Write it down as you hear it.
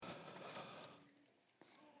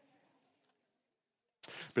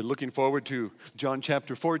Been looking forward to John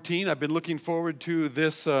chapter 14. I've been looking forward to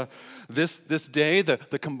this day,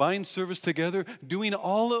 the combined service together, doing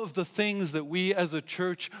all of the things that we as a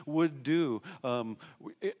church would do.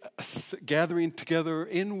 Gathering together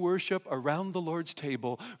in worship around the Lord's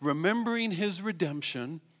table, remembering His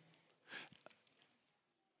redemption,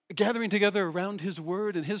 gathering together around His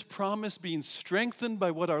word and His promise, being strengthened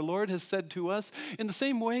by what our Lord has said to us in the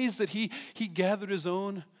same ways that He gathered His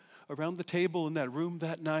own around the table in that room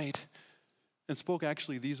that night and spoke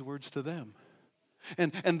actually these words to them.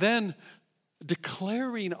 And then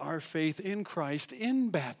declaring our faith in Christ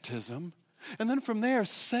in baptism, and then from there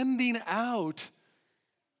sending out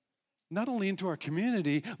not only into our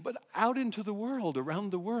community, but out into the world,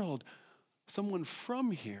 around the world, someone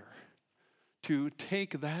from here to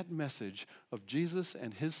take that message of Jesus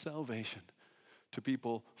and His salvation to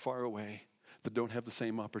people far away that don't have the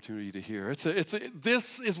same opportunity to hear.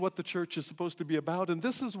 This is what the church is supposed to be about, and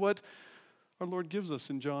this is what our Lord gives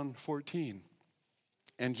us in John 14.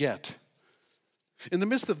 And yet, in the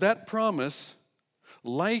midst of that promise,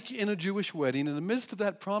 like in a Jewish wedding, in the midst of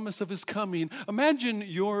that promise of His coming, imagine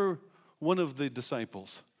you're one of the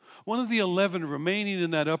disciples, one of the 11 remaining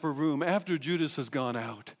in that upper room after Judas has gone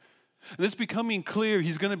out. And it's becoming clear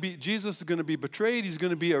Jesus is going to be betrayed, He's going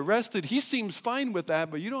to be arrested. He seems fine with that,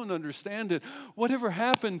 but you don't understand it. Whatever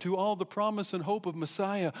happened to all the promise and hope of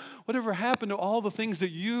Messiah? Whatever happened to all the things that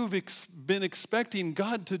you've been expecting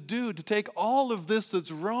God to do, to take all of this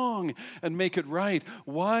that's wrong and make it right?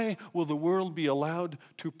 Why will the world be allowed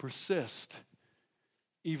to persist,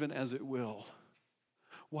 even as it will?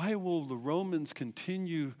 Why will the Romans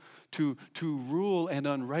continue to rule and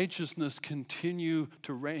unrighteousness continue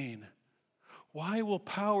to reign? Why will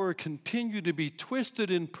power continue to be twisted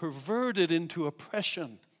and perverted into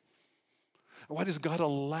oppression? Why does God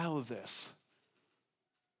allow this?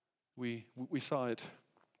 We saw it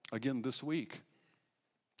again this week.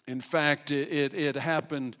 In fact, it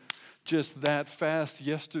happened just that fast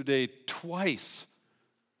yesterday, twice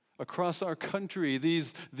across our country.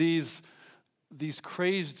 These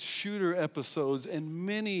crazed shooter episodes, and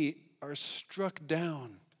many are struck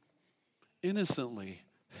down innocently,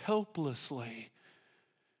 helplessly.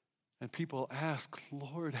 And people ask,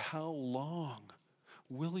 Lord, how long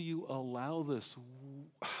will you allow this?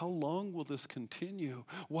 How long will this continue?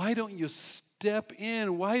 Why don't you step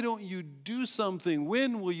in? Why don't you do something?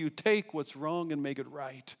 When will you take what's wrong and make it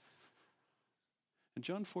right? And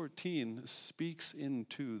John 14 speaks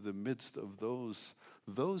into the midst of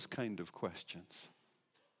those kind of questions,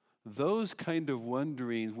 those kind of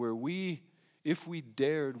wonderings where we, if we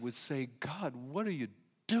dared, would say, God, what are you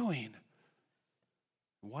doing?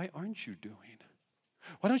 Why aren't you doing?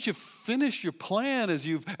 Why don't you finish your plan as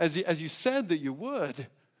you said that you would?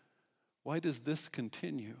 Why does this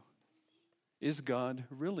continue? Is God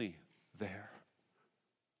really there?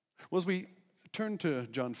 Well, as we turn to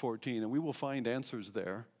John 14, and we will find answers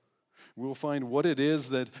there. We will find what it is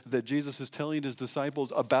that Jesus is telling His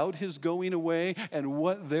disciples about His going away and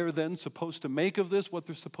what they're then supposed to make of this, what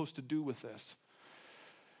they're supposed to do with this.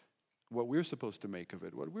 What we're supposed to make of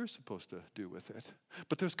it, what we're supposed to do with it.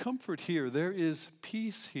 But there's comfort here. There is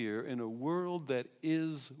peace here in a world that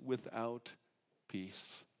is without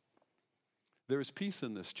peace. There is peace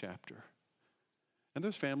in this chapter. And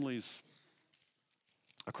there's families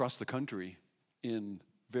across the country in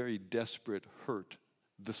very desperate hurt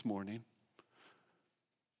this morning.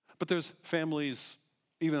 But there's families,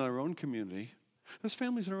 even in our own community, there's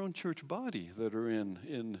families in our own church body that are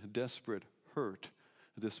in desperate hurt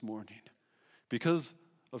this morning because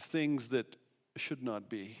of things that should not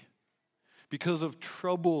be, because of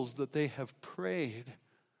troubles that they have prayed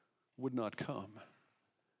would not come.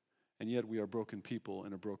 And yet we are broken people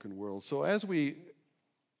in a broken world. So as we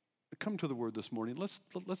come to the Word this morning,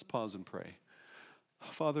 let's pause and pray.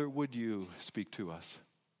 Father, would you speak to us?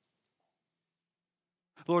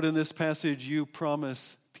 Lord, in this passage, you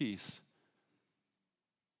promise peace.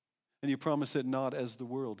 And you promise it not as the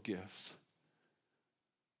world gives.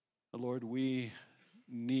 Lord, we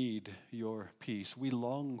need your peace. We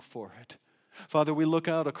long for it. Father, we look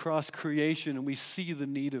out across creation and we see the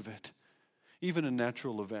need of it, even in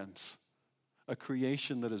natural events. A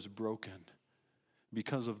creation that is broken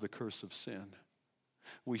because of the curse of sin.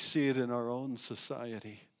 We see it in our own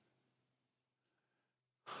society.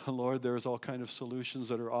 Lord, there's all kinds of solutions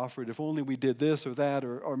that are offered. If only we did this or that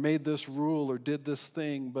or made this rule or did this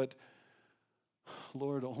thing. But,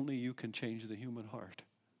 Lord, only you can change the human heart.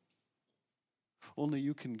 Only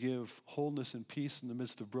you can give wholeness and peace in the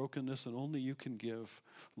midst of brokenness. And only you can give,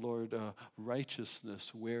 Lord,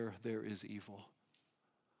 righteousness where there is evil.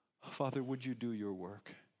 Father, would you do your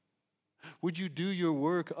work? Would you do your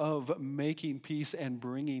work of making peace and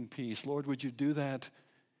bringing peace? Lord, would you do that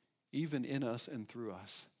even in us and through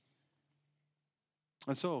us?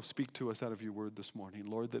 And so speak to us out of your word this morning,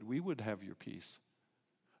 Lord, that we would have your peace,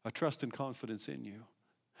 a trust and confidence in you,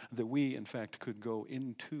 that we, in fact, could go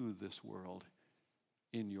into this world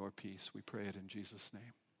in your peace. We pray it in Jesus'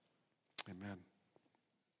 name. Amen.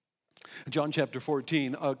 John chapter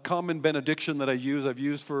 14, a common benediction that I've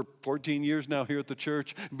used for 14 years now here at the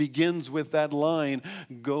church, begins with that line,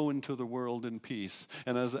 go into the world in peace.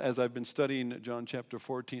 And as I've been studying John chapter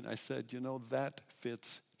 14, I said, that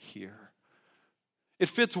fits here. It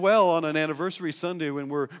fits well on an anniversary Sunday when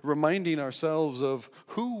we're reminding ourselves of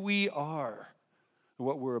who we are,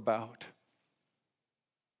 what we're about,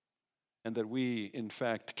 and that we, in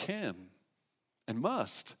fact, can and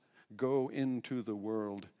must go into the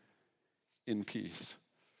world in peace.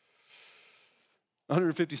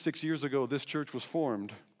 156 years ago, this church was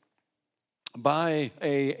formed by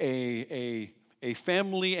a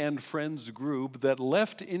family and friends group that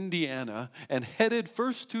left Indiana and headed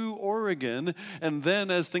first to Oregon, and then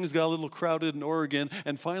as things got a little crowded in Oregon,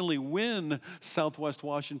 and finally when Southwest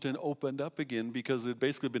Washington opened up again, because it had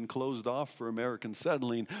basically been closed off for American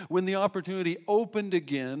settling, when the opportunity opened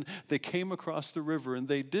again, they came across the river, and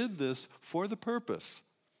they did this for the purpose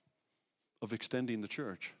of extending the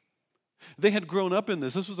church. They had grown up in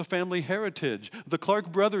this. This was a family heritage. The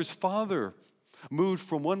Clark brothers' father moved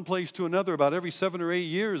from one place to another about every 7 or 8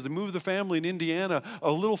 years. They moved the family in Indiana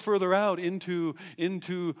a little further out into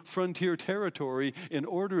frontier territory in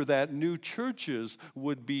order that new churches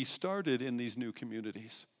would be started in these new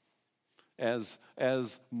communities as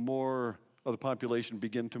more of the population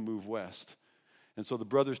began to move west. And so the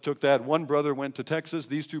brothers took that. One brother went to Texas.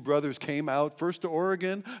 These two brothers came out first to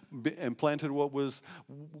Oregon and planted what was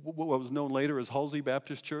known later as Halsey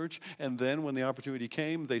Baptist Church. And then when the opportunity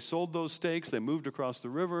came, they sold those stakes. They moved across the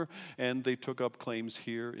river, and they took up claims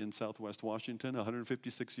here in Southwest Washington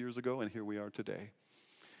 156 years ago, and here we are today.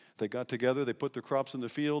 They got together. They put their crops in the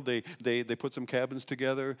field. They put some cabins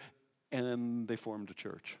together, and they formed a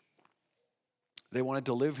church. They wanted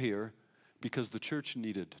to live here because the church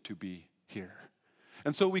needed to be here.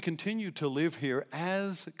 And so we continue to live here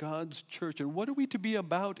as God's church. And what are we to be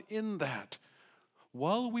about in that?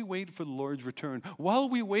 While we wait for the Lord's return, while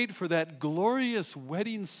we wait for that glorious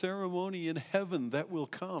wedding ceremony in heaven that will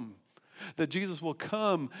come, that Jesus will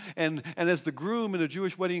come, and as the groom in a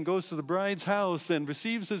Jewish wedding goes to the bride's house and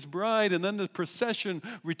receives his bride, and then the procession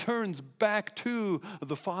returns back to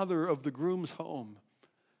the father of the groom's home.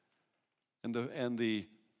 And the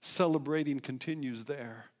celebrating continues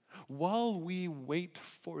there. While we wait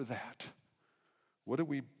for that, what are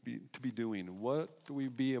we to be doing? What do we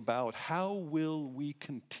be about? How will we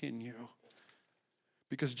continue?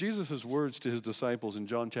 Because Jesus' words to his disciples in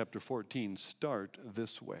John chapter 14 start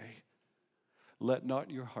this way. Let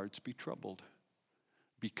not your hearts be troubled,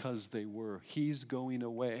 because they were. He's going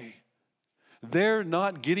away. They're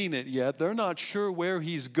not getting it yet. They're not sure where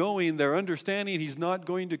he's going. They're understanding he's not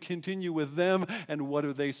going to continue with them. And what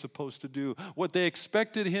are they supposed to do? What they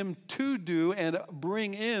expected him to do and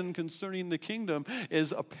bring in concerning the kingdom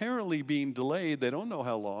is apparently being delayed. They don't know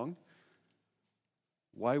how long.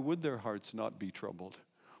 Why would their hearts not be troubled?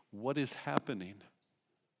 What is happening?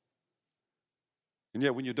 And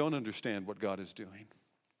yet when you don't understand what God is doing,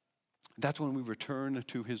 that's when we return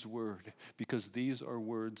to his word, because these are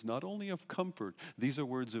words not only of comfort, these are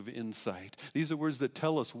words of insight. These are words that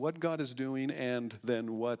tell us what God is doing and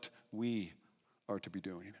then what we are to be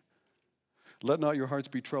doing. Let not your hearts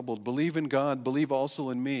be troubled. Believe in God, believe also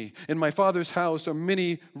in me. In my Father's house are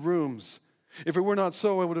many rooms. If it were not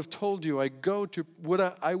so, I would have told you. I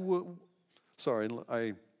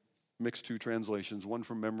mixed two translations, one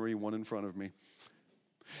from memory, one in front of me.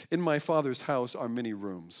 In my Father's house are many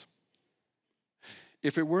rooms.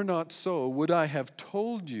 If it were not so, would I have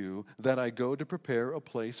told you that I go to prepare a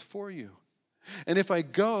place for you? And if I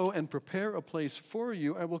go and prepare a place for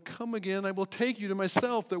you, I will come again, I will take you to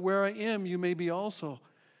myself, that where I am, you may be also.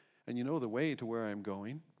 And you know the way to where I am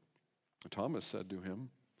going. Thomas said to him,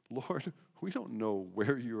 Lord, we don't know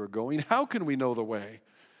where you are going. How can we know the way?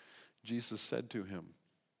 Jesus said to him,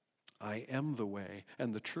 I am the way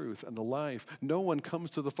and the truth and the life. No one comes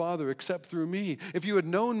to the Father except through me. If you had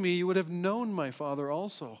known me, you would have known my Father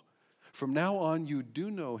also. From now on, you do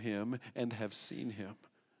know him and have seen him.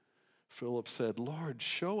 Philip said, Lord,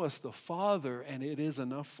 show us the Father, and it is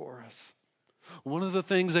enough for us. One of the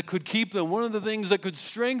things that could keep them, one of the things that could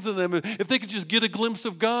strengthen them, if they could just get a glimpse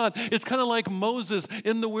of God, it's kind of like Moses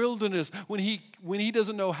in the wilderness. When he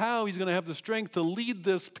doesn't know how he's going to have the strength to lead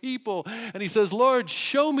this people, and he says, Lord,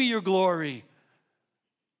 show me your glory.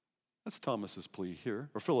 That's Thomas's plea here,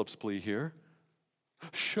 or Philip's plea here.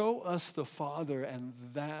 Show us the Father, and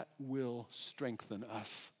that will strengthen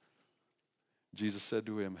us. Jesus said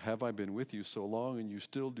to him, have I been with you so long, and you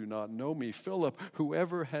still do not know me? Philip,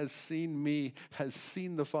 whoever has seen me has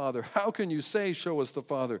seen the Father. How can you say, show us the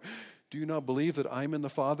Father? Do you not believe that I'm in the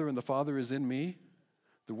Father, and the Father is in me?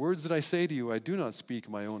 The words that I say to you, I do not speak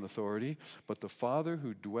my own authority, but the Father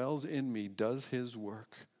who dwells in me does his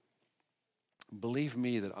work. Believe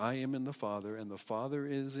me that I am in the Father, and the Father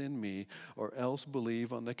is in me, or else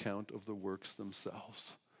believe on the count of the works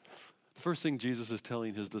themselves. The first thing Jesus is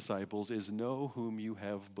telling his disciples is know whom you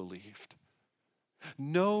have believed.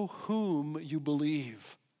 Know whom you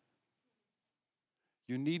believe.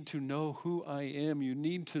 You need to know who I am. You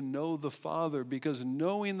need to know the Father, because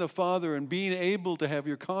knowing the Father and being able to have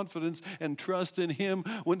your confidence and trust in him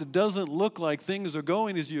when it doesn't look like things are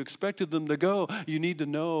going as you expected them to go, you need to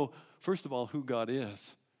know, first of all, who God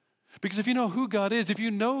is. Because if you know who God is, if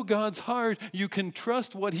you know God's heart, you can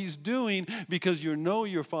trust what he's doing because you know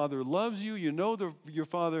your Father loves you. You know your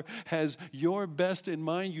Father has your best in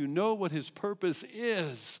mind. You know what his purpose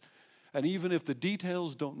is. And even if the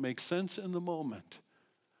details don't make sense in the moment,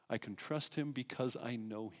 I can trust him because I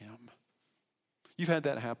know him. You've had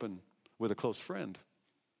that happen with a close friend.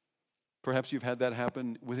 Perhaps you've had that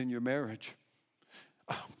happen within your marriage.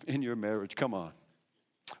 In your marriage, come on.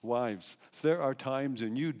 Wives, so there are times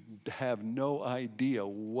when you have no idea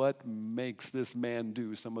what makes this man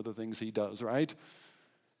do some of the things he does, right?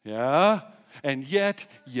 Yeah? And yet,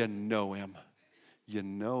 you know him. You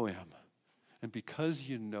know him. And because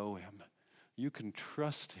you know him, you can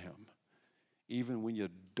trust him even when you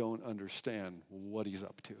don't understand what he's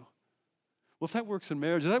up to. Well, if that works in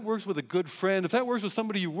marriage, if that works with a good friend, if that works with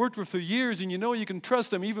somebody you worked with for years and you know you can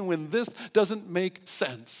trust them even when this doesn't make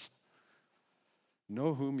sense,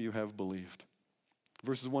 know whom you have believed.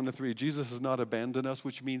 Verses 1-3, Jesus has not abandoned us,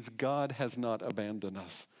 which means God has not abandoned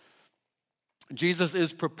us. Jesus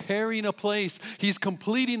is preparing a place. He's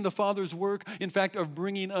completing the Father's work, in fact, of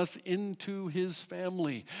bringing us into his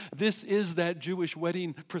family. This is that Jewish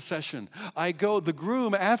wedding procession. The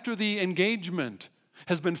groom, after the engagement,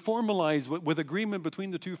 has been formalized with agreement between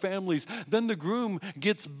the two families. Then the groom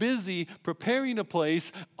gets busy preparing a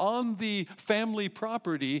place on the family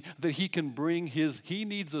property that he can bring he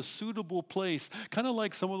needs a suitable place. Kind of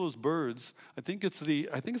like some of those birds. I think it's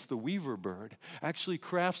the weaver bird. Actually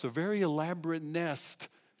crafts a very elaborate nest.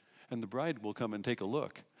 And the bride will come and take a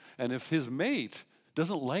look. And if his mate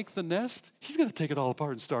doesn't like the nest, he's going to take it all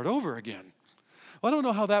apart and start over again. Well, I don't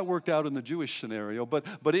know how that worked out in the Jewish scenario, but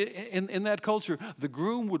in that culture, the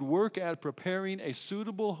groom would work at preparing a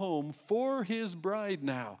suitable home for his bride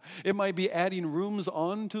now. It might be adding rooms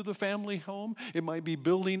onto the family home. It might be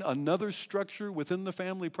building another structure within the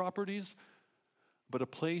family properties, but a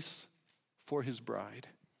place for his bride.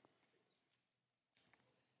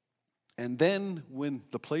 And then when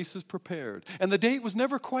the place is prepared, and the date was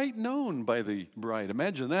never quite known by the bride.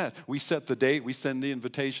 Imagine that. We set the date, we send the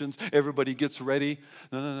invitations, everybody gets ready.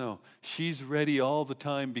 No. She's ready all the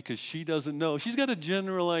time because she doesn't know. She's got a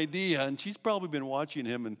general idea, and she's probably been watching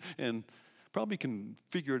him and probably can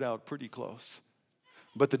figure it out pretty close.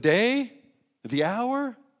 But the day, the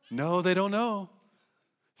hour, no, they don't know.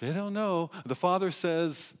 They don't know. The Father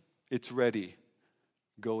says, it's ready.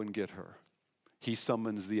 Go and get her. He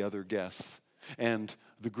summons the other guests. And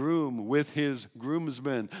the groom with his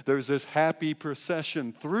groomsmen, there's this happy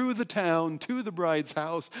procession through the town to the bride's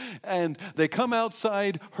house. And they come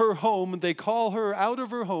outside her home. They call her out of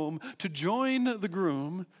her home to join the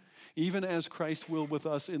groom, even as Christ will with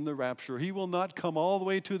us in the rapture. He will not come all the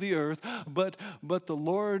way to the earth, but the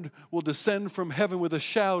Lord will descend from heaven with a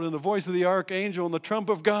shout and the voice of the archangel and the trump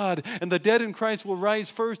of God. And the dead in Christ will rise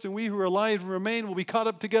first, and we who are alive and remain will be caught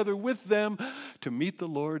up together with them to meet the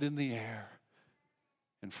Lord in the air.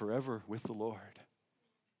 And forever with the Lord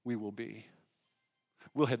we will be.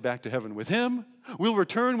 We'll head back to heaven with him. We'll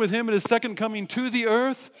return with him at his second coming to the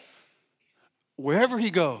earth. Wherever he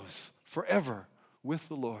goes, forever with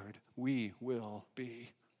the Lord we will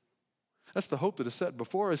be. That's the hope that is set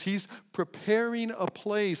before us. He's preparing a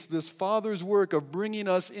place, this Father's work of bringing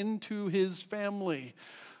us into his family.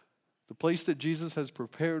 The place that Jesus has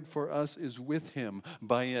prepared for us is with him,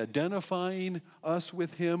 by identifying us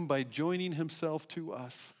with him, by joining himself to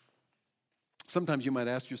us. Sometimes you might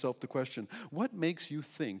ask yourself the question, what makes you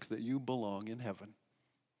think that you belong in heaven?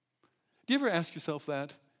 Do you ever ask yourself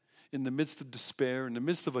that? In the midst of despair, in the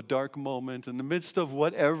midst of a dark moment, in the midst of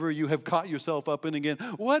whatever you have caught yourself up in again,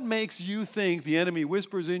 what makes you think the enemy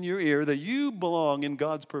whispers in your ear that you belong in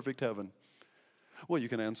God's perfect heaven? Well, you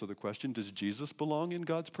can answer the question, does Jesus belong in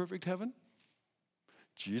God's perfect heaven?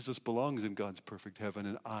 Jesus belongs in God's perfect heaven,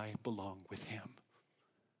 and I belong with him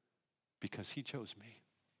because he chose me.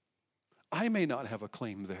 I may not have a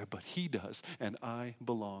claim there, but he does, and I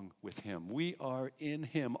belong with him. We are in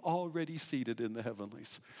him, already seated in the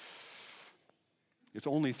heavenlies. It's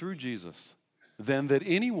only through Jesus, then, that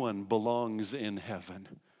anyone belongs in heaven.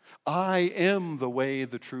 I am the way,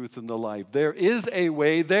 the truth, and the life. There is a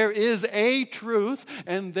way, there is a truth,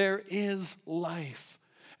 and there is life.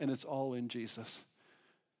 And it's all in Jesus.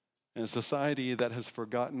 And a society that has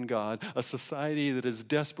forgotten God, a society that is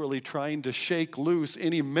desperately trying to shake loose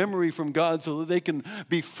any memory from God so that they can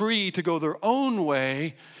be free to go their own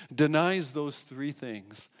way, denies those three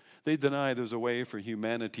things. They deny there's a way for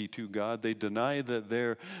humanity to God. They deny that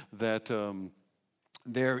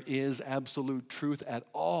there is absolute truth at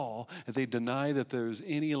all. They deny that there's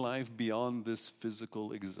any life beyond this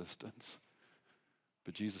physical existence.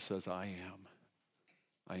 But Jesus says, I am.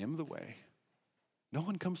 I am the way. No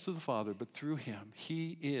one comes to the Father but through him.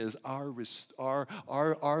 He is our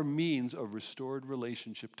means of restored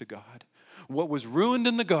relationship to God. What was ruined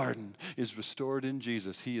in the garden is restored in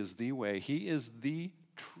Jesus. He is the way. He is the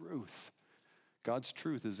truth. God's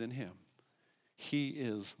truth is in him. He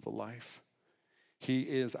is the life. He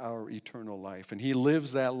is our eternal life, and he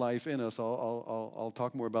lives that life in us. I'll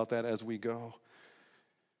talk more about that as we go.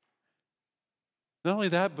 Not only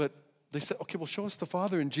that, but they said, okay, well, show us the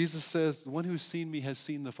Father. And Jesus says, the one who's seen me has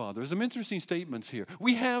seen the Father. There's some interesting statements here.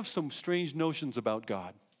 We have some strange notions about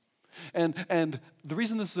God. And the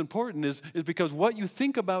reason this is important is because what you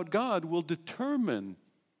think about God will determine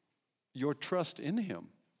your trust in him.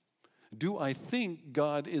 Do I think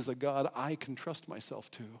God is a God I can trust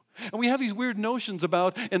myself to? And we have these weird notions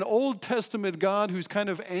about an Old Testament God who's kind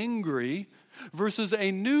of angry versus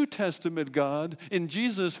a New Testament God in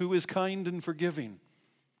Jesus who is kind and forgiving.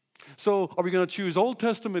 So are we going to choose Old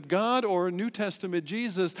Testament God or New Testament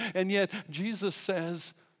Jesus? And yet Jesus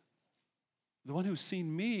says, the one who's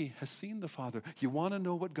seen me has seen the Father. You want to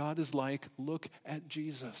know what God is like? Look at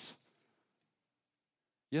Jesus.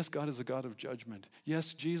 Yes, God is a God of judgment.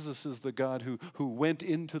 Yes, Jesus is the God who went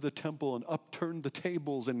into the temple and upturned the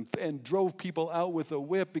tables and drove people out with a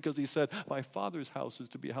whip because he said, my Father's house is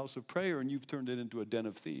to be a house of prayer, and you've turned it into a den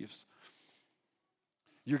of thieves.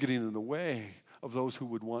 You're getting in the way of those who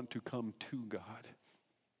would want to come to God.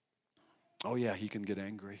 Oh yeah, he can get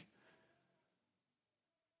angry.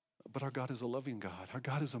 But our God is a loving God. Our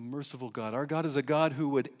God is a merciful God. Our God is a God who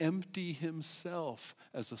would empty himself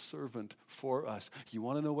as a servant for us. You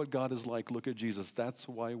want to know what God is like? Look at Jesus. That's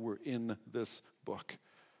why we're in this book.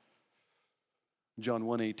 John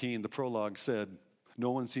 1:18, the prologue said,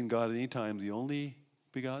 no one's seen God at any time. The only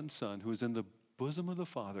begotten Son who is in the bosom of the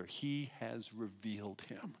Father, he has revealed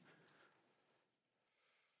him.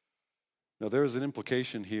 Now there is an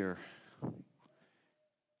implication here.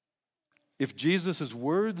 If Jesus'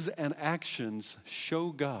 words and actions show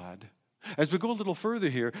God, as we go a little further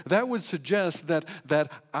here, that would suggest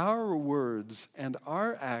that our words and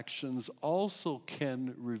our actions also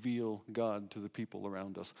can reveal God to the people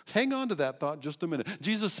around us. Hang on to that thought just a minute.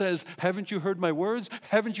 Jesus says, haven't you heard my words?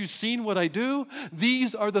 Haven't you seen what I do?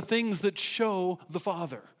 These are the things that show the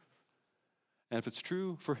Father. And if it's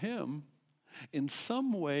true for him, in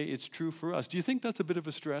some way it's true for us. Do you think that's a bit of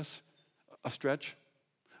a stretch?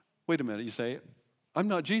 Wait a minute, you say, I'm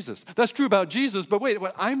not Jesus. That's true about Jesus, but wait,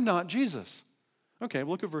 I'm not Jesus. Okay,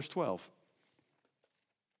 look at verse 12.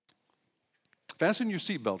 Fasten your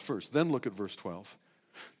seatbelt first, then look at verse 12.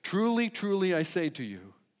 Truly, truly, I say to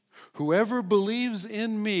you, whoever believes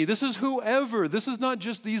in me, this is whoever, this is not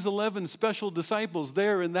just these 11 special disciples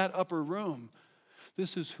there in that upper room.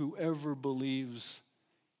 This is whoever believes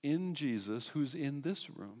in Jesus who's in this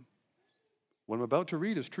room. What I'm about to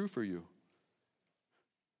read is true for you.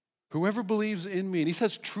 Whoever believes in me, and he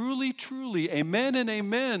says, truly, truly, amen and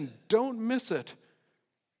amen, don't miss it.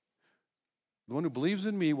 The one who believes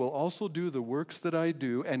in me will also do the works that I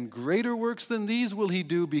do, and greater works than these will he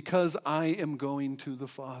do because I am going to the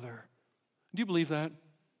Father. Do you believe that?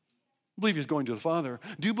 I believe he's going to the Father.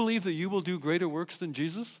 Do you believe that you will do greater works than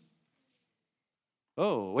Jesus?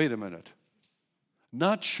 Oh, wait a minute.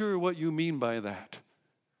 Not sure what you mean by that.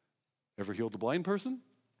 Ever healed a blind person?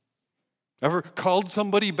 Ever called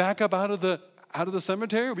somebody back up out of the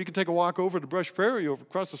cemetery? We can take a walk over to Brush Prairie over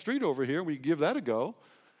across the street over here. We give that a go.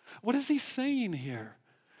 What is he saying here?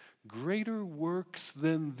 Greater works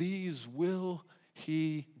than these will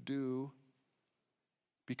he do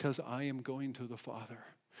because I am going to the Father.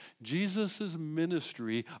 Jesus'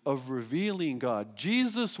 ministry of revealing God,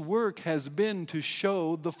 Jesus' work has been to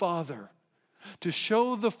show the Father. To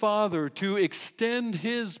show the Father, to extend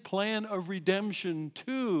his plan of redemption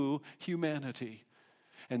to humanity.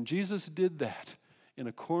 And Jesus did that in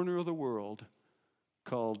a corner of the world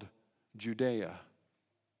called Judea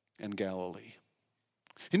and Galilee.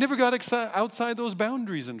 He never got outside those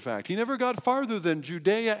boundaries, in fact. He never got farther than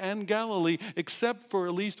Judea and Galilee, except for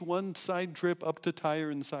at least one side trip up to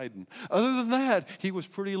Tyre and Sidon. Other than that, he was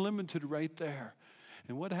pretty limited right there.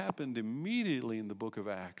 And what happened immediately in the book of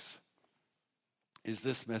Acts is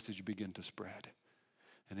this message began to spread.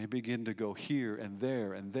 And they began to go here and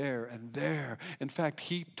there and there and there. In fact,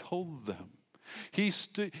 he told them.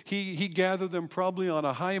 He gathered them probably on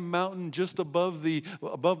a high mountain just above the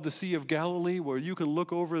Sea of Galilee, where you can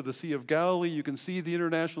look over the Sea of Galilee. You can see the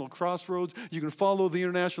international crossroads. You can follow the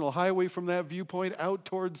international highway from that viewpoint out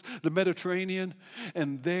towards the Mediterranean.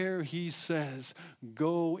 And there he says,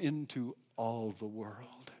 go into all the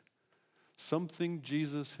world. Something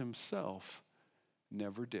Jesus himself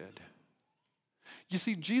never did. You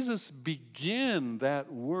see, Jesus began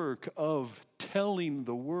that work of telling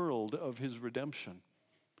the world of his redemption.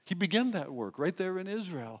 He began that work right there in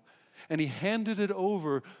Israel, and he handed it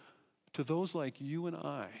over to those like you and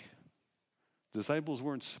I. Disciples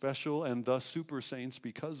weren't special and thus super saints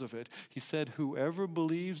because of it. He said, whoever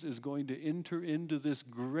believes is going to enter into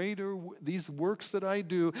these works that I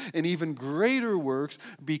do, and even greater works,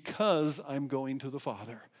 because I'm going to the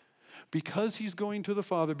Father. Because he's going to the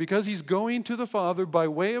Father, because he's going to the Father by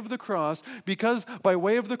way of the cross, because by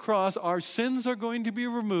way of the cross our sins are going to be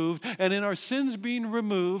removed, and in our sins being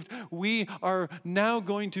removed, we are now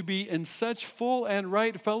going to be in such full and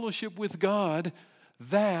right fellowship with God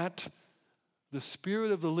that the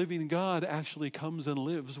Spirit of the living God actually comes and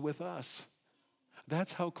lives with us.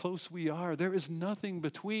 That's how close we are. There is nothing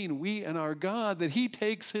between we and our God, that he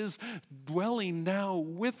takes his dwelling now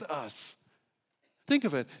with us. Think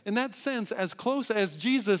of it. In that sense, as close as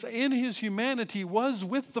Jesus in his humanity was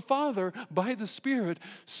with the Father by the Spirit,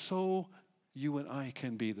 so you and I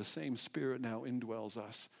can be. The same Spirit now indwells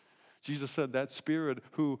us. Jesus said that Spirit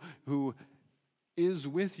who is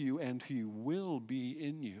with you and he will be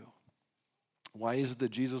in you. Why is it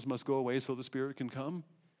that Jesus must go away so the Spirit can come?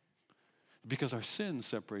 Because our sin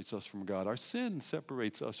separates us from God. Our sin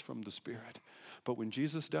separates us from the Spirit. But when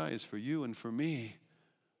Jesus dies for you and for me,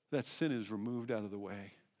 that sin is removed out of the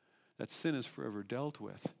way. That sin is forever dealt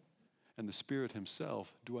with. And the Spirit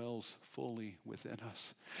himself dwells fully within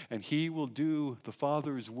us. And he will do the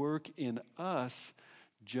Father's work in us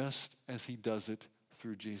just as he does it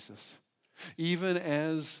through Jesus. Even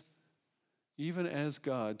as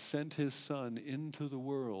God sent his Son into the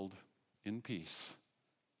world in peace.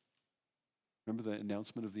 Remember the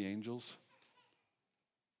announcement of the angels?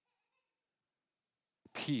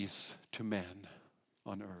 Peace to men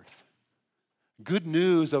on earth. Good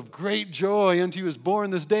news of great joy. Unto you is born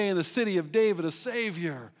this day in the city of David a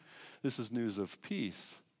Savior. This is news of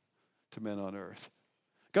peace to men on earth.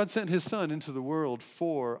 God sent his Son into the world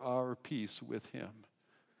for our peace with him.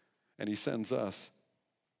 And he sends us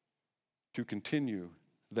to continue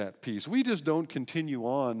that peace. We just don't continue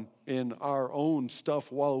on in our own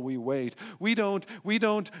stuff while we wait. We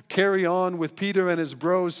don't carry on with Peter and his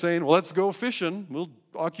bros saying, well, let's go fishing. We'll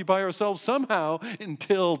occupy ourselves somehow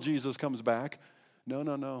until Jesus comes back.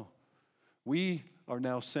 No. We are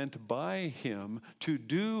now sent by him to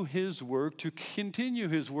do his work, to continue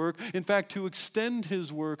his work, in fact, to extend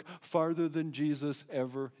his work farther than Jesus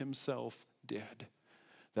ever himself did.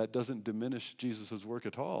 That doesn't diminish Jesus' work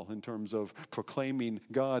at all in terms of proclaiming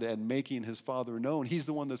God and making his Father known. He's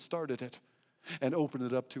the one that started it and opened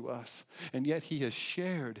it up to us. And yet he has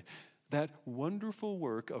shared that wonderful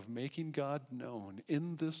work of making God known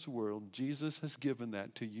in this world. Jesus has given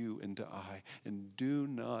that to you and to I. And do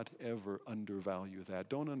not ever undervalue that.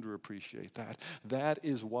 Don't underappreciate that. That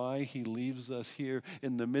is why he leaves us here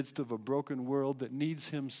in the midst of a broken world that needs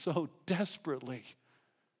him so desperately.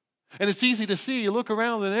 And it's easy to see. You look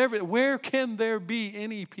around and where can there be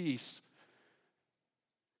any peace?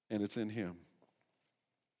 And it's in him.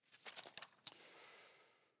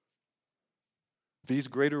 These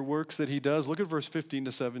greater works that he does, look at verse 15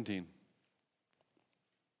 to 17.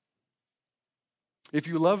 If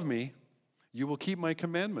you love me, you will keep my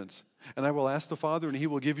commandments. And I will ask the Father, and he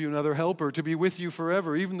will give you another helper to be with you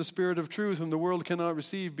forever, even the Spirit of truth, whom the world cannot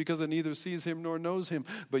receive, because it neither sees him nor knows him.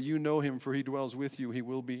 But you know him, for he dwells with you. He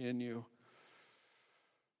will be in you.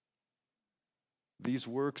 These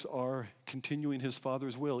works are continuing his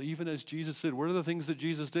Father's will, even as Jesus did. What are the things that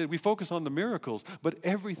Jesus did? We focus on the miracles, but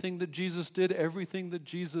everything that Jesus did, everything that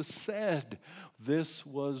Jesus said, this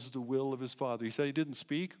was the will of his Father. He said he didn't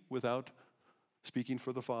speak without speaking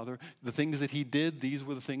for the Father. The things that he did, these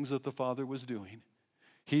were the things that the Father was doing.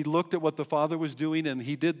 He looked at what the Father was doing, and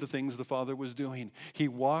he did the things the Father was doing. He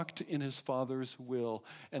walked in his Father's will.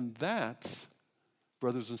 And that's,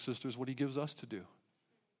 brothers and sisters, what he gives us to do.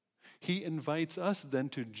 He invites us then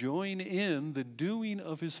to join in the doing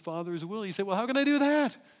of his Father's will. He said, well, how can I do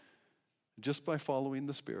that? Just by following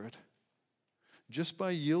the Spirit. Just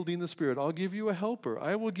by yielding the Spirit. I'll give you a helper.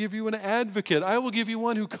 I will give you an advocate. I will give you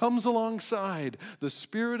one who comes alongside, the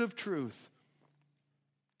Spirit of truth.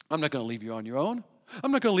 I'm not going to leave you on your own.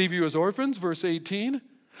 I'm not going to leave you as orphans, verse 18.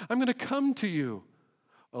 I'm going to come to you.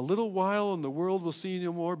 A little while and the world will see you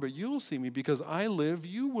no more, but you'll see me because I live,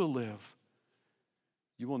 you will live.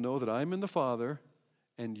 You will know that I'm in the Father,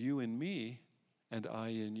 and you in me, and I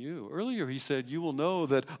in you. Earlier he said, you will know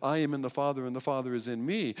that I am in the Father, and the Father is in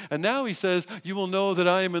me. And now he says, you will know that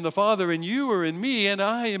I am in the Father, and you are in me, and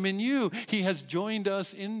I am in you. He has joined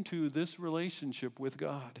us into this relationship with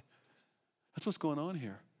God. That's what's going on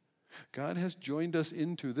here. God has joined us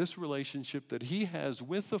into this relationship that he has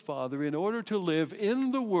with the Father in order to live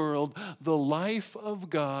in the world the life of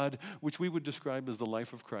God, which we would describe as the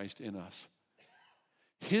life of Christ in us.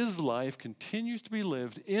 His life continues to be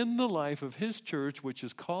lived in the life of his church, which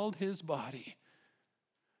is called his body.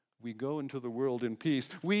 We go into the world in peace.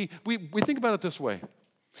 We think about it this way.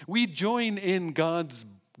 We join in God's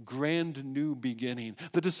grand new beginning.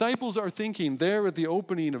 The disciples are thinking there at the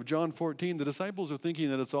opening of John 14, the disciples are thinking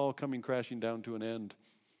that it's all coming crashing down to an end.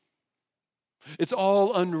 It's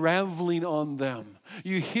all unraveling on them.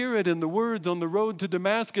 You hear it in the words on the road to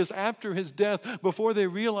Damascus after his death, before they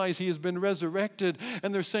realize he has been resurrected.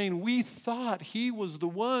 And they're saying, we thought he was the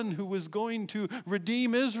one who was going to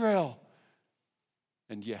redeem Israel.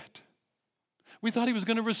 And yet, we thought he was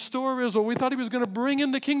going to restore Israel. We thought he was going to bring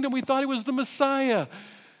in the kingdom. We thought he was the Messiah.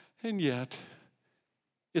 And yet,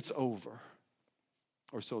 it's over.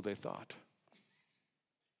 Or so they thought.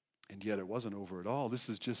 And yet it wasn't over at all. This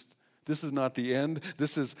is not the end.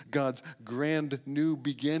 This is God's grand new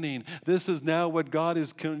beginning. This is now what God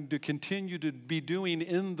is going to continue to be doing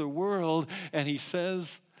in the world. And he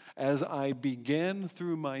says, as I began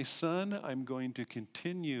through my Son, I'm going to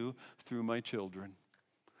continue through my children.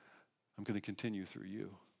 I'm going to continue through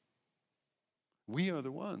you. We are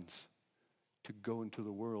the ones to go into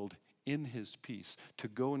the world in his peace, to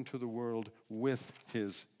go into the world with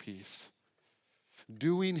his peace.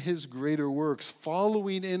 Doing his greater works,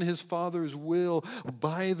 following in his Father's will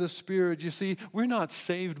by the Spirit. You see, we're not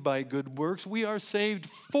saved by good works. We are saved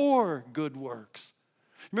for good works.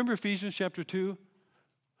 Remember Ephesians chapter 2?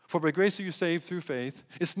 For by grace are you saved through faith.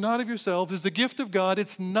 It's not of yourselves, it's the gift of God.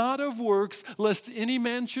 It's not of works, lest any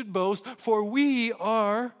man should boast. For we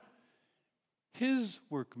are his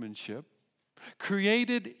workmanship,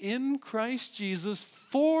 created in Christ Jesus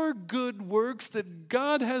for good works that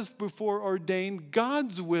God has before ordained,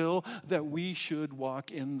 God's will, that we should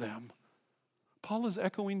walk in them. Paul is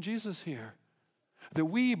echoing Jesus here. That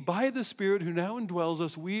we, by the Spirit who now indwells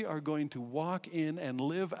us, we are going to walk in and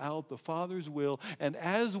live out the Father's will. And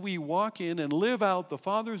as we walk in and live out the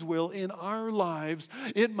Father's will in our lives,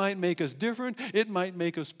 it might make us different, it might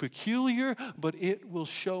make us peculiar, but it will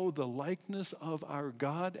show the likeness of our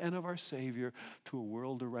God and of our Savior to a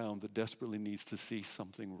world around that desperately needs to see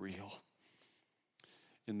something real.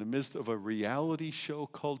 In the midst of a reality show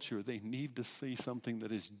culture, they need to see something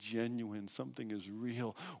that is genuine, something is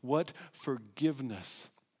real. What forgiveness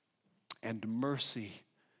and mercy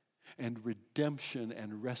and redemption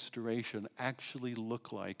and restoration actually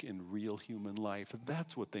look like in real human life.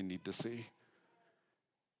 That's what they need to see.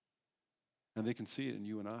 And they can see it in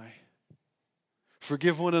you and I.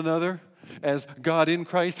 Forgive one another as God in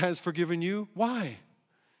Christ has forgiven you. Why?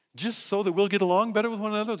 Just so that we'll get along better with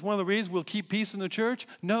one another? It's one of the ways we'll keep peace in the church?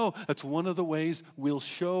 No, that's one of the ways we'll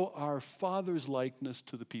show our Father's likeness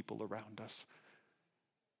to the people around us.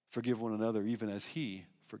 Forgive one another even as he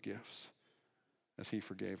forgives, as he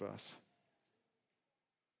forgave us.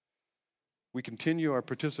 We continue our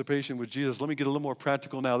participation with Jesus. Let me get a little more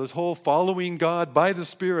practical now. This whole following God by the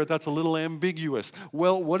Spirit, that's a little ambiguous.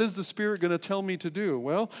 Well, what is the Spirit going to tell me to do?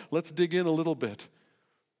 Well, let's dig in a little bit.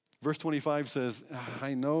 Verse 25 says,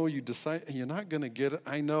 I know you decide, you're not going to get it.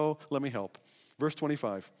 I know, let me help. Verse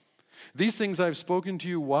 25, these things I've spoken to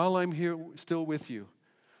you while I'm here still with you.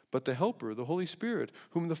 But the Helper, the Holy Spirit,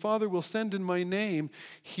 whom the Father will send in my name,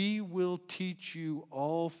 he will teach you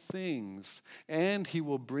all things, and he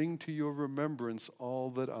will bring to your remembrance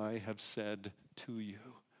all that I have said to you.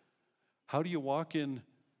 How do you walk in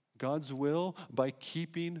God's will? By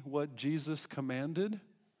keeping what Jesus commanded.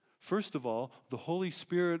 First of all, the Holy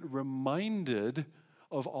Spirit reminded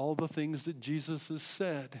of all the things that Jesus has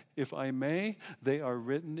said. If I may, they are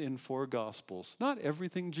written in 4 Gospels. Not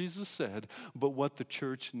everything Jesus said, but what the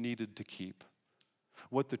church needed to keep.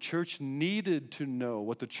 What the church needed to know,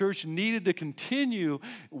 what the church needed to continue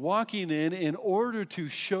walking in order to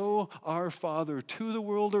show our Father to the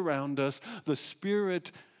world around us. The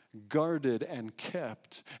Spirit guarded and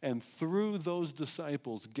kept, and through those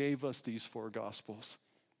disciples gave us these 4 Gospels.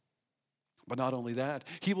 But not only that,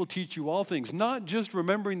 he will teach you all things, not just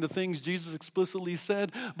remembering the things Jesus explicitly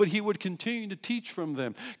said, but he would continue to teach from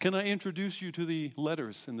them. Can I introduce you to the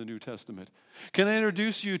letters in the New Testament? Can I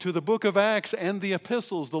introduce you to the book of Acts and the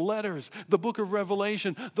epistles, the letters, the book of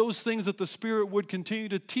Revelation, those things that the Spirit would continue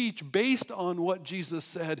to teach based on what Jesus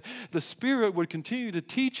said? The Spirit would continue to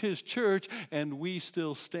teach his church, and we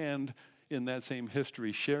still stand in that same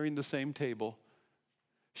history, sharing the same table,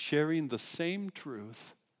 sharing the same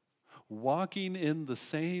truth, walking in the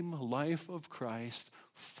same life of Christ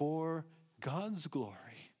for God's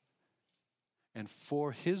glory and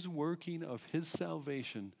for his working of his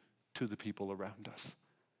salvation to the people around us.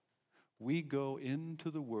 We go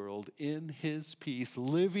into the world in his peace,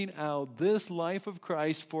 living out this life of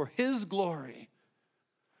Christ for his glory,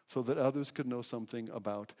 so that others could know something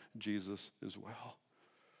about Jesus as well.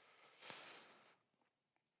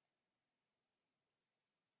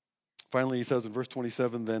 Finally, he says in verse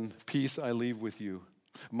 27, then peace I leave with you.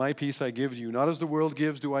 My peace I give to you. Not as the world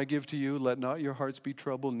gives do I give to you. Let not your hearts be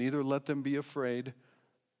troubled, neither let them be afraid.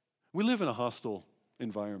 We live in a hostile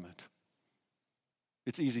environment.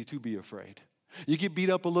 It's easy to be afraid. You get beat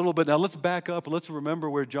up a little bit. Now let's back up. Let's remember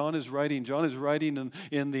where John is writing. John is writing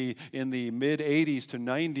in the mid-80s to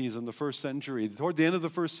 90s in the first century. Toward the end of the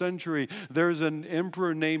first century, there's an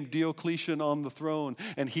emperor named Diocletian on the throne,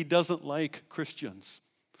 and he doesn't like Christians.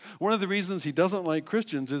 One of the reasons he doesn't like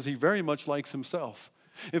Christians is he very much likes himself.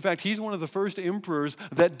 In fact, he's one of the first emperors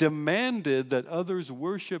that demanded that others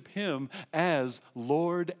worship him as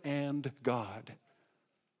Lord and God.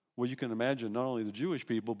 Well, you can imagine not only the Jewish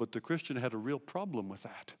people, but the Christian had a real problem with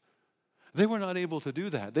that. They were not able to do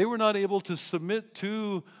that. They were not able to submit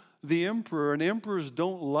to the emperor, and emperors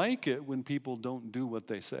don't like it when people don't do what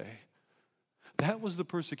they say. That was the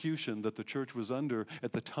persecution that the church was under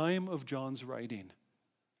at the time of John's writing.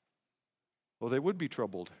 Well, they would be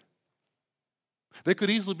troubled. They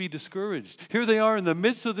could easily be discouraged. Here they are in the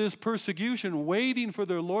midst of this persecution, waiting for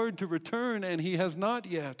their Lord to return, and he has not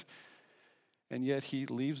yet. And yet he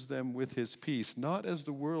leaves them with his peace. Not as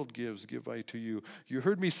the world gives, give I to you. You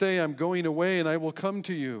heard me say, I'm going away, and I will come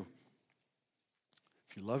to you.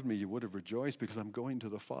 If you loved me, you would have rejoiced, because I'm going to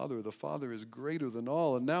the Father. The Father is greater than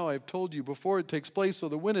all. And now I've told you before it takes place, so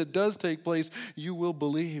that when it does take place, you will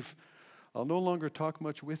believe. I'll no longer talk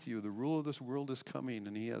much with you. The ruler of this world is coming,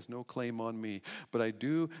 and he has no claim on me. But I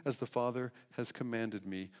do as the Father has commanded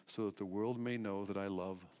me, so that the world may know that I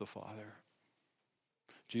love the Father.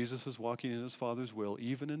 Jesus is walking in his Father's will,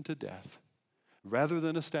 even into death, rather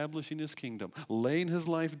than establishing his kingdom, laying his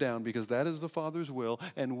life down, because that is the Father's will,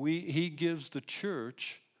 and he gives the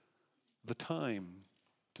church the time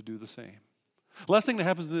to do the same. Last thing that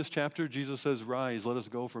happens in this chapter, Jesus says, rise, let us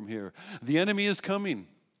go from here. The enemy is coming.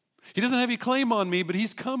 He doesn't have any claim on me, but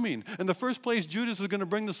he's coming. And the first place Judas is going to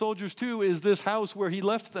bring the soldiers to is this house where he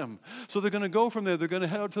left them. So they're going to go from there. They're going to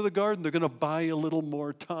head out to the garden. They're going to buy a little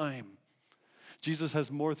more time. Jesus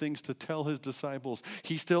has more things to tell his disciples.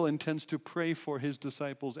 He still intends to pray for his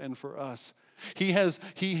disciples and for us. He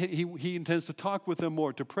intends to talk with them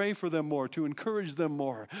more, to pray for them more, to encourage them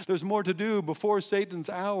more. There's more to do before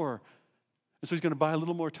Satan's hour. And so he's going to buy a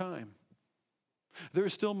little more time. There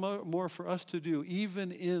is still more for us to do,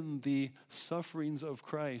 even in the sufferings of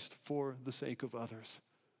Christ for the sake of others.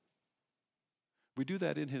 We do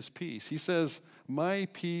that in his peace. He says, my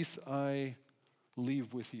peace I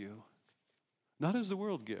leave with you, not as the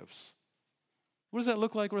world gives. What does that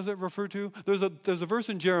look like? What does that refer to? There's a verse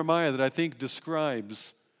in Jeremiah that I think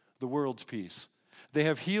describes the world's peace. They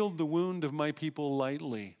have healed the wound of my people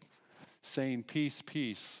lightly, saying, peace,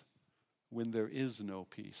 peace, when there is no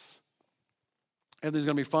peace. Everything's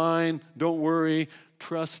going to be fine. Don't worry.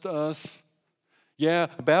 Trust us. Yeah,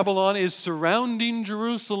 Babylon is surrounding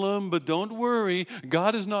Jerusalem, but don't worry.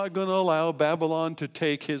 God is not going to allow Babylon to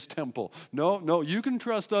take his temple. No, you can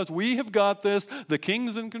trust us. We have got this. The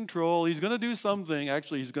king's in control. He's going to do something.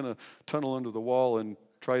 Actually, he's going to tunnel under the wall and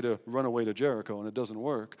try to run away to Jericho, and it doesn't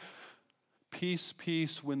work. Peace,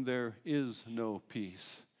 peace, when there is no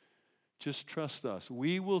peace. Just trust us.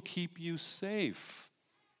 We will keep you safe,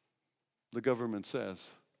 the government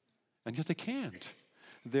says. And yet they can't.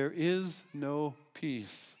 There is no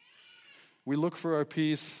peace. We look for our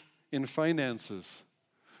peace in finances.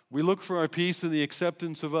 We look for our peace in the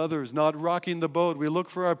acceptance of others, not rocking the boat. We look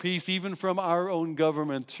for our peace even from our own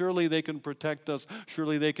government. Surely they can protect us.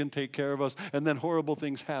 Surely they can take care of us. And then horrible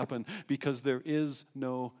things happen because there is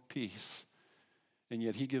no peace. And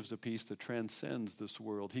yet he gives a peace that transcends this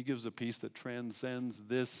world. He gives a peace that transcends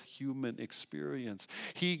this human experience.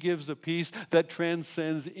 He gives a peace that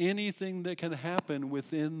transcends anything that can happen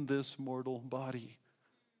within this mortal body.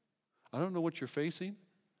 I don't know what you're facing.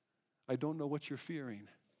 I don't know what you're fearing.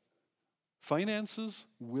 Finances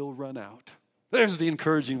will run out. There's the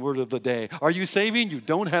encouraging word of the day. Are you saving? You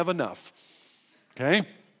don't have enough. Okay?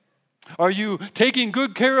 Are you taking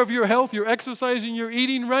good care of your health? You're exercising, you're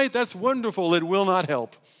eating right? That's wonderful. It will not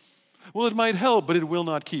help. Well, it might help, but it will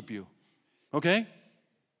not keep you. Okay?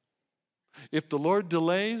 If the Lord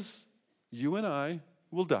delays, you and I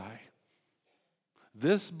will die.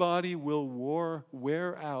 This body will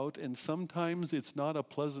wear out, and sometimes it's not a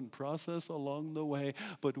pleasant process along the way,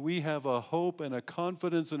 but we have a hope and a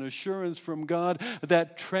confidence and assurance from God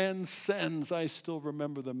that transcends. I still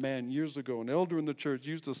remember the man years ago, an elder in the church,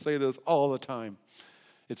 used to say this all the time.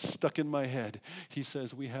 It's stuck in my head. He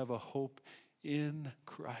says, we have a hope in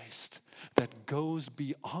Christ that goes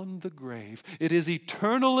beyond the grave. It is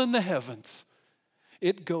eternal in the heavens.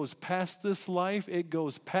 It goes past this life. It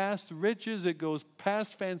goes past riches. It goes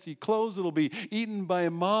past fancy clothes. It'll be eaten by a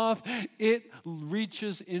moth. It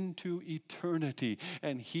reaches into eternity,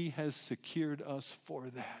 and he has secured us for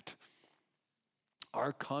that.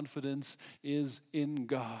 Our confidence is in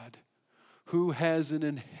God, who has an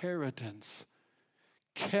inheritance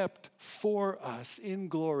kept for us in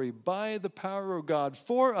glory by the power of God,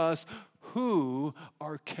 for us who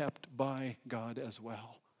are kept by God as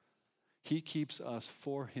well. He keeps us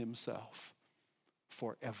for himself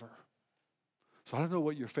forever. So I don't know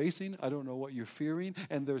what you're facing. I don't know what you're fearing.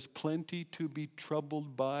 And there's plenty to be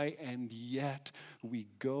troubled by. And yet we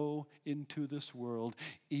go into this world,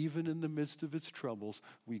 even in the midst of its troubles,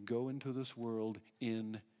 we go into this world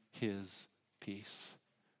in his peace.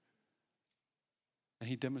 And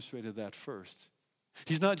he demonstrated that first.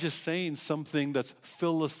 He's not just saying something that's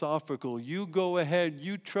philosophical. You go ahead.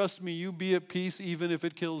 You trust me. You be at peace even if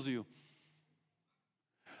it kills you.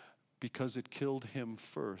 Because it killed him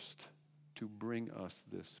first to bring us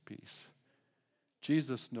this peace.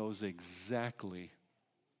 Jesus knows exactly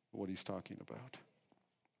what he's talking about.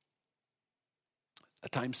 A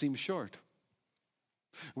time seems short.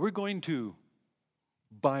 We're going to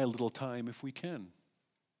buy a little time if we can.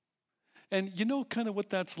 And you know kind of what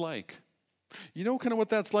that's like. You know kind of what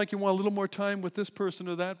that's like. You want a little more time with this person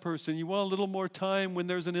or that person. You want a little more time when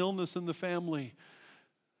there's an illness in the family.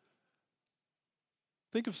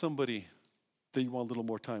 Think of somebody that you want a little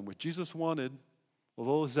more time with. Jesus wanted,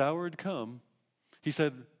 although his hour had come, he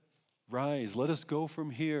said, rise, let us go from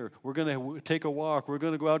here. We're going to take a walk. We're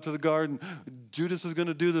going to go out to the garden. Judas is going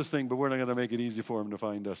to do this thing, but we're not going to make it easy for him to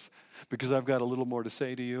find us because I've got a little more to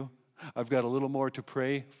say to you. I've got a little more to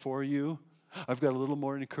pray for you. I've got a little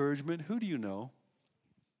more encouragement. Who do you know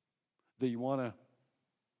that you want to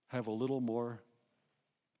have a little more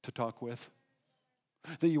to talk with?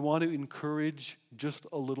 That you want to encourage just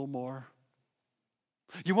a little more?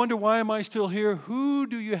 You wonder, why am I still here? Who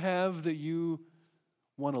do you have that you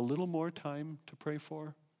want a little more time to pray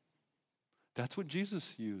for? That's what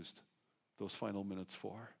Jesus used those final minutes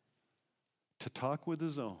for. To talk with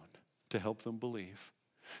his own, to help them believe,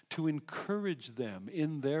 to encourage them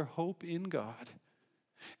in their hope in God,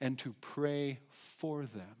 and to pray for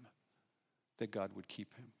them that God would keep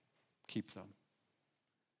them.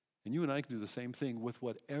 And you and I can do the same thing with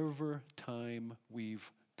whatever time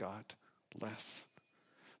we've got less.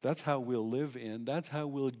 That's how we'll live in. That's how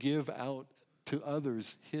we'll give out to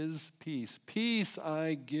others his peace. Peace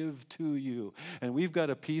I give to you. And we've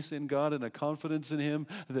got a peace in God and a confidence in him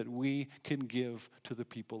that we can give to the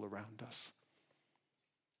people around us.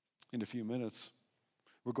 In a few minutes,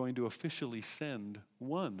 we're going to officially send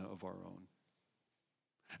one of our own.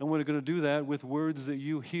 And we're going to do that with words that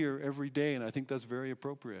you hear every day, and I think that's very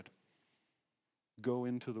appropriate. Go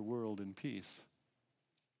into the world in peace.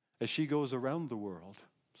 As she goes around the world,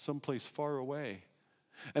 someplace far away.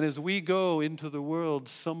 And as we go into the world,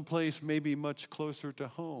 someplace maybe much closer to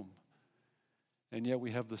home. And yet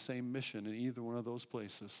we have the same mission in either one of those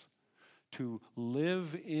places. To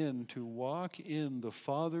live in, to walk in the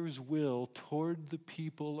Father's will toward the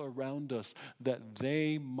people around us, that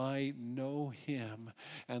they might know him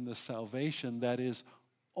and the salvation that is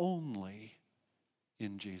only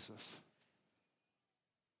in Jesus.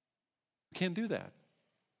 We can't do that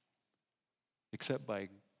except by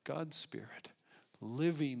God's Spirit,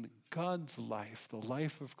 living God's life, the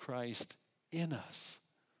life of Christ in us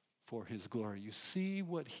for his glory. You see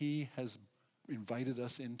what he has invited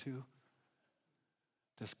us into?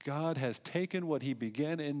 This God has taken what he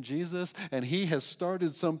began in Jesus, and he has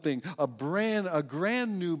started something, a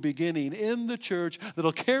grand new beginning in the church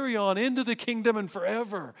that'll carry on into the kingdom and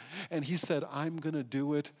forever. And he said, I'm going to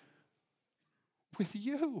do it with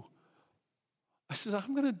you. I said,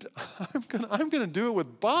 I'm going to do it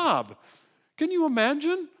with Bob. Can you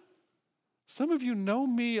imagine? Some of you know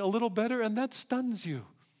me a little better, and that stuns you.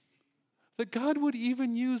 That God would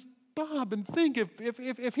even use Bob. And think,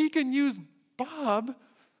 if he can use Bob,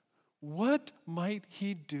 what might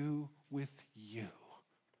he do with you?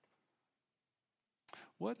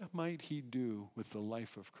 What might he do with the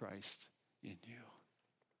life of Christ in you?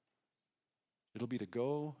 It'll be to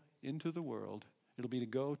go into the world. It'll be to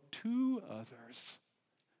go to others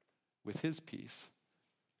with his peace,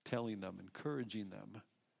 telling them, encouraging them,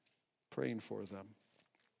 praying for them.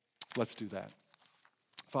 Let's do that.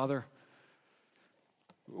 Father,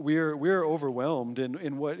 we're overwhelmed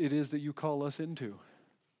in what it is that you call us into.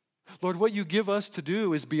 Lord, what you give us to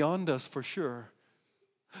do is beyond us for sure.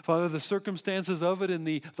 Father, the circumstances of it and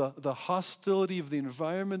the hostility of the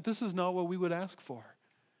environment, this is not what we would ask for.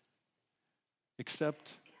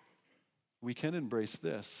 Except we can embrace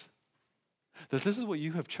this. That this is what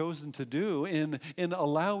you have chosen to do in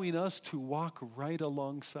allowing us to walk right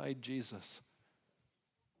alongside Jesus,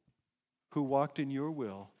 who walked in your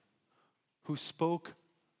will, who spoke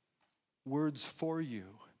words for you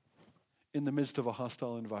in the midst of a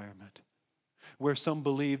hostile environment, where some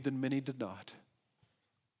believed and many did not,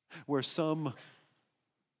 where some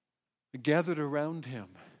gathered around him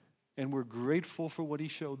and were grateful for what he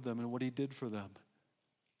showed them and what he did for them,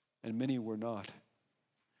 and many were not.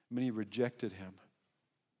 Many rejected him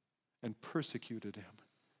and persecuted him,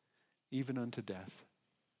 even unto death.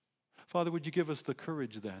 Father, would you give us the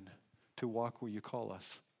courage then to walk where you call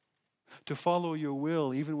us, to follow your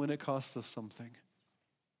will even when it costs us something,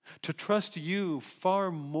 to trust you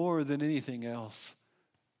far more than anything else,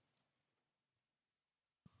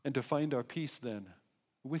 and to find our peace then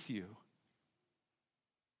with you,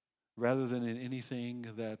 rather than in anything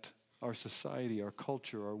that our society, our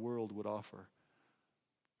culture, our world would offer.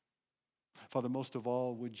 Father, most of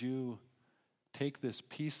all, would you take this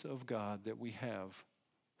peace of God that we have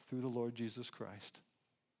through the Lord Jesus Christ,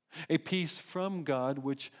 a peace from God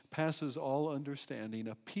which passes all understanding,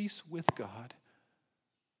 a peace with God.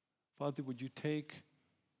 Father, would you take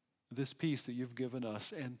this peace that you've given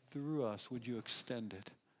us, and through us, would you extend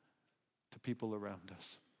it to people around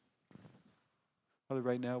us? Father,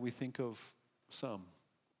 right now we think of some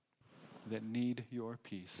that need your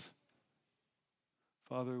peace.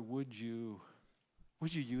 Father, would you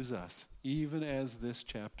use us, even as this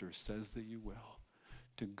chapter says that you will,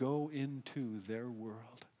 to go into their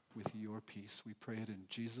world with your peace? We pray it in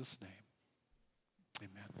Jesus' name.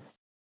 Amen.